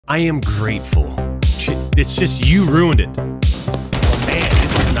I am grateful. It's just you ruined it. Oh man,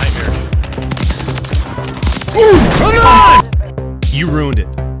 this is a nightmare. Ooh, come on! You ruined it.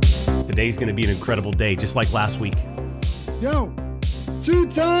 Today's gonna be an incredible day, just like last week. Yo,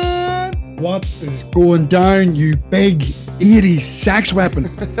 2-time! What is going down, you big 80s sex weapon?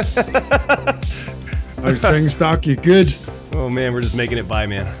 How's things, Doc? You good? Oh man, we're just making it by,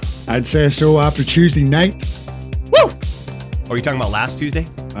 man. I'd say so after Tuesday night. Woo! Are you talking about last Tuesday?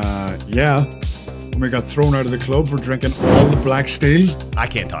 Yeah. When we got thrown out of the club for drinking all the black steel. I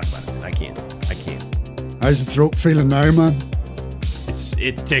can't talk about it. I can't. How's the throat feeling now, man?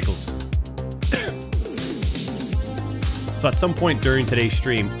 It tickles. So at some point during today's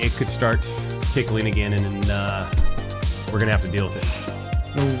stream, it could start tickling again, and we're gonna have to deal with it.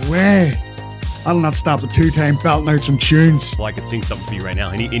 No way. I'll not stop the 2-time belting out some tunes. Well, I could sing something for you right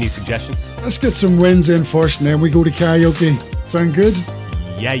now. Any suggestions? Let's get some wins in first, and then we go to karaoke. Sound good?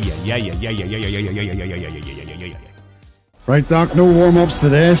 Yeah. Right, Doc, no warm-ups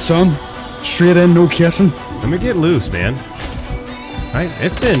today, son. Straight in, no kissing. Let me get loose, man. Right?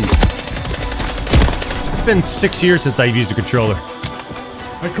 It's been 6 years since I've used a controller.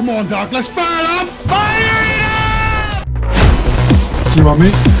 Right, come on, Doc, let's fire it up! Fire it up! Do you want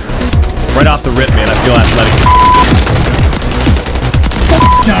me? Right off the rip, man, I feel athletic.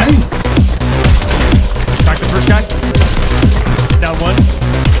 Guy? Back the first guy. Down one.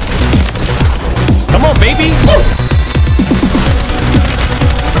 Come on, baby!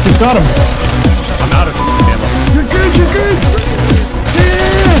 You got him. I'm out of ammo. You're good, you're good!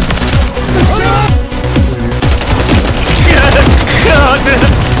 Yeah! Let's go! God, man!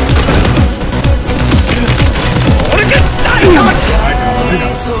 What a good shot!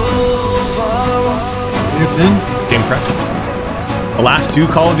 Game crash. The last 2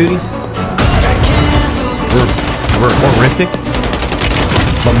 Call of Duties were horrific.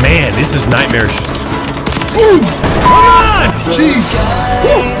 But man, this is nightmarish. Ooh! Come on! Jeez!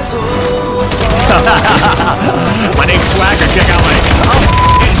 My name's Swagger. Check out my... Oh,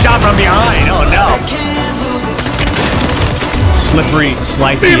 getting shot from behind. Oh, no. Slippery,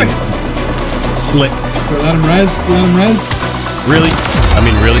 slicey, slick. Let him res, let him res. Really? I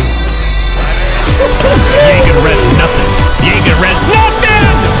mean, really? You ain't gonna res nothing. You ain't gonna res nothing!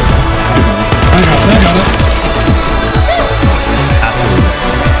 I got it.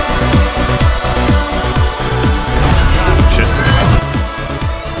 Shit.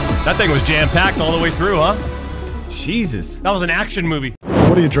 That thing was jam-packed all the way through, huh? Jesus. That was an action movie.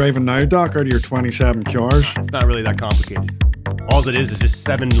 What are you driving now, Doc, out of your 27 cars? It's not really that complicated. All it is just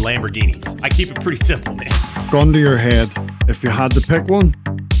 7 Lamborghinis. I keep it pretty simple, man. Gun to your head. If you had to pick one,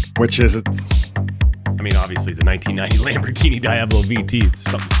 which is it? I mean, obviously, the 1990 Lamborghini Diablo VT is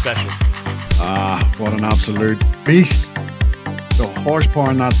something special. Ah, what an absolute beast. The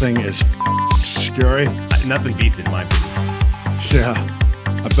horsepower in that thing is scary. Nothing beats it, in my opinion. Yeah.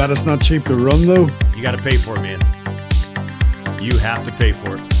 I bet it's not cheap to run, though. You gotta pay for it, man. You have to pay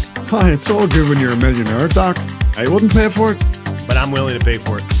for it. Hi, it's all good when you're a millionaire, Doc. I wouldn't pay for it. But I'm willing to pay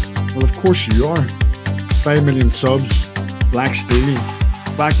for it. Well, of course you are. 5 million subs, Black Steel,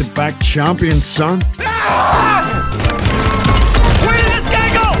 back-to-back champion, son. Ah! Where did this guy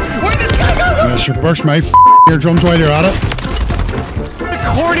go? Where did this guy go? Yeah, sure, burst my eardrums while you're at it. The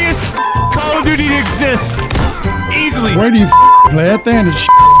corniest Call of Duty to exist. Easily. Why do you play it then? It's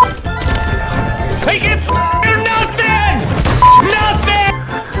He can do nothing! Nothing!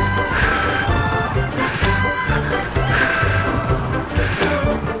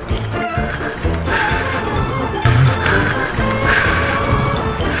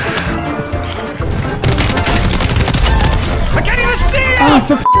 I can't even see him! ah,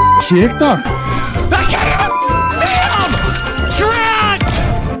 for sake, Doc. I can't even see him! Trash!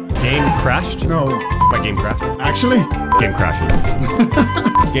 Game crashed? No. My game crashed. Actually? Game crashed.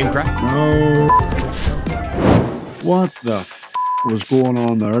 Game crashed? No. What the was going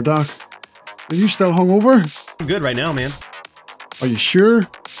on there, Doc? Are you still hungover? I'm good right now, man. Are you sure?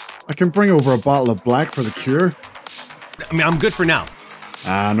 I can bring over a bottle of black for the cure. I mean, I'm good for now.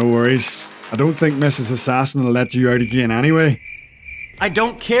 Ah, no worries. I don't think Mrs. Assassin will let you out again anyway. I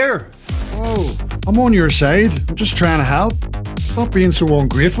don't care. Oh, I'm on your side. I'm just trying to help. Stop being so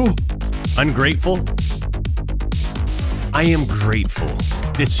ungrateful. Ungrateful? I am grateful.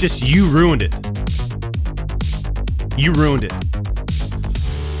 It's just you ruined it. You ruined it.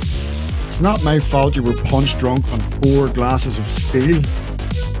 It's not my fault you were punch drunk on 4 glasses of steel.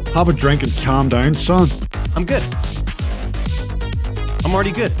 Have a drink and calm down, son. I'm good. I'm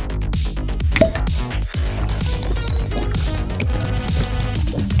already good.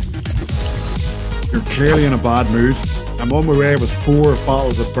 You're clearly in a bad mood. I'm on my way with 4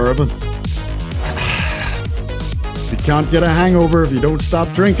 bottles of bourbon. You can't get a hangover if you don't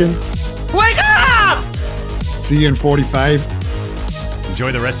stop drinking. Wake up! See you in 45.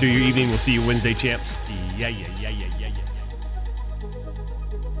 Enjoy the rest of your evening. We'll see you Wednesday, champs. Yeah.